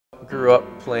grew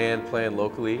up playing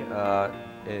locally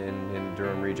in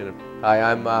Durham region. Hi,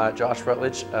 I'm Josh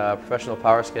Rutledge, professional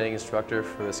power skating instructor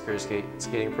for the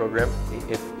skating program.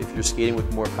 If you're skating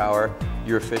with more power,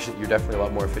 you're efficient. You're definitely a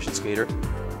lot more efficient skater.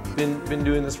 Been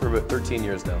doing this for about 13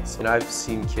 years now. So, and I've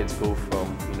seen kids go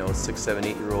from 6, 7,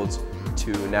 8-year-olds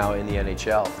to now in the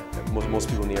NHL. Most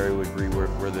people in the area would agree we're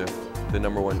the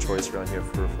 #1 choice around here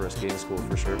for a skating school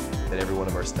for sure. And every one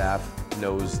of our staff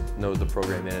knows the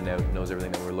program in and out, knows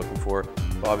everything that we're looking for.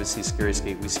 But obviously, Scary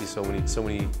Skate, we see so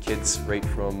many kids right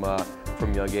from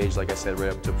young age, like I said,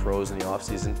 right up to pros in the off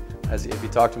season. If you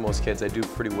talk to most kids, I do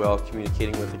pretty well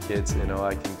communicating with the kids.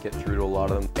 I can get through to a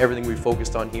lot of them. Everything we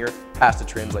focused on here has to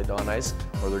translate on ice,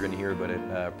 or they're going to hear about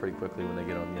it pretty quickly when they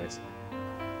get on the ice.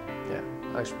 Yeah,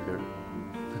 actually pretty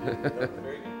good.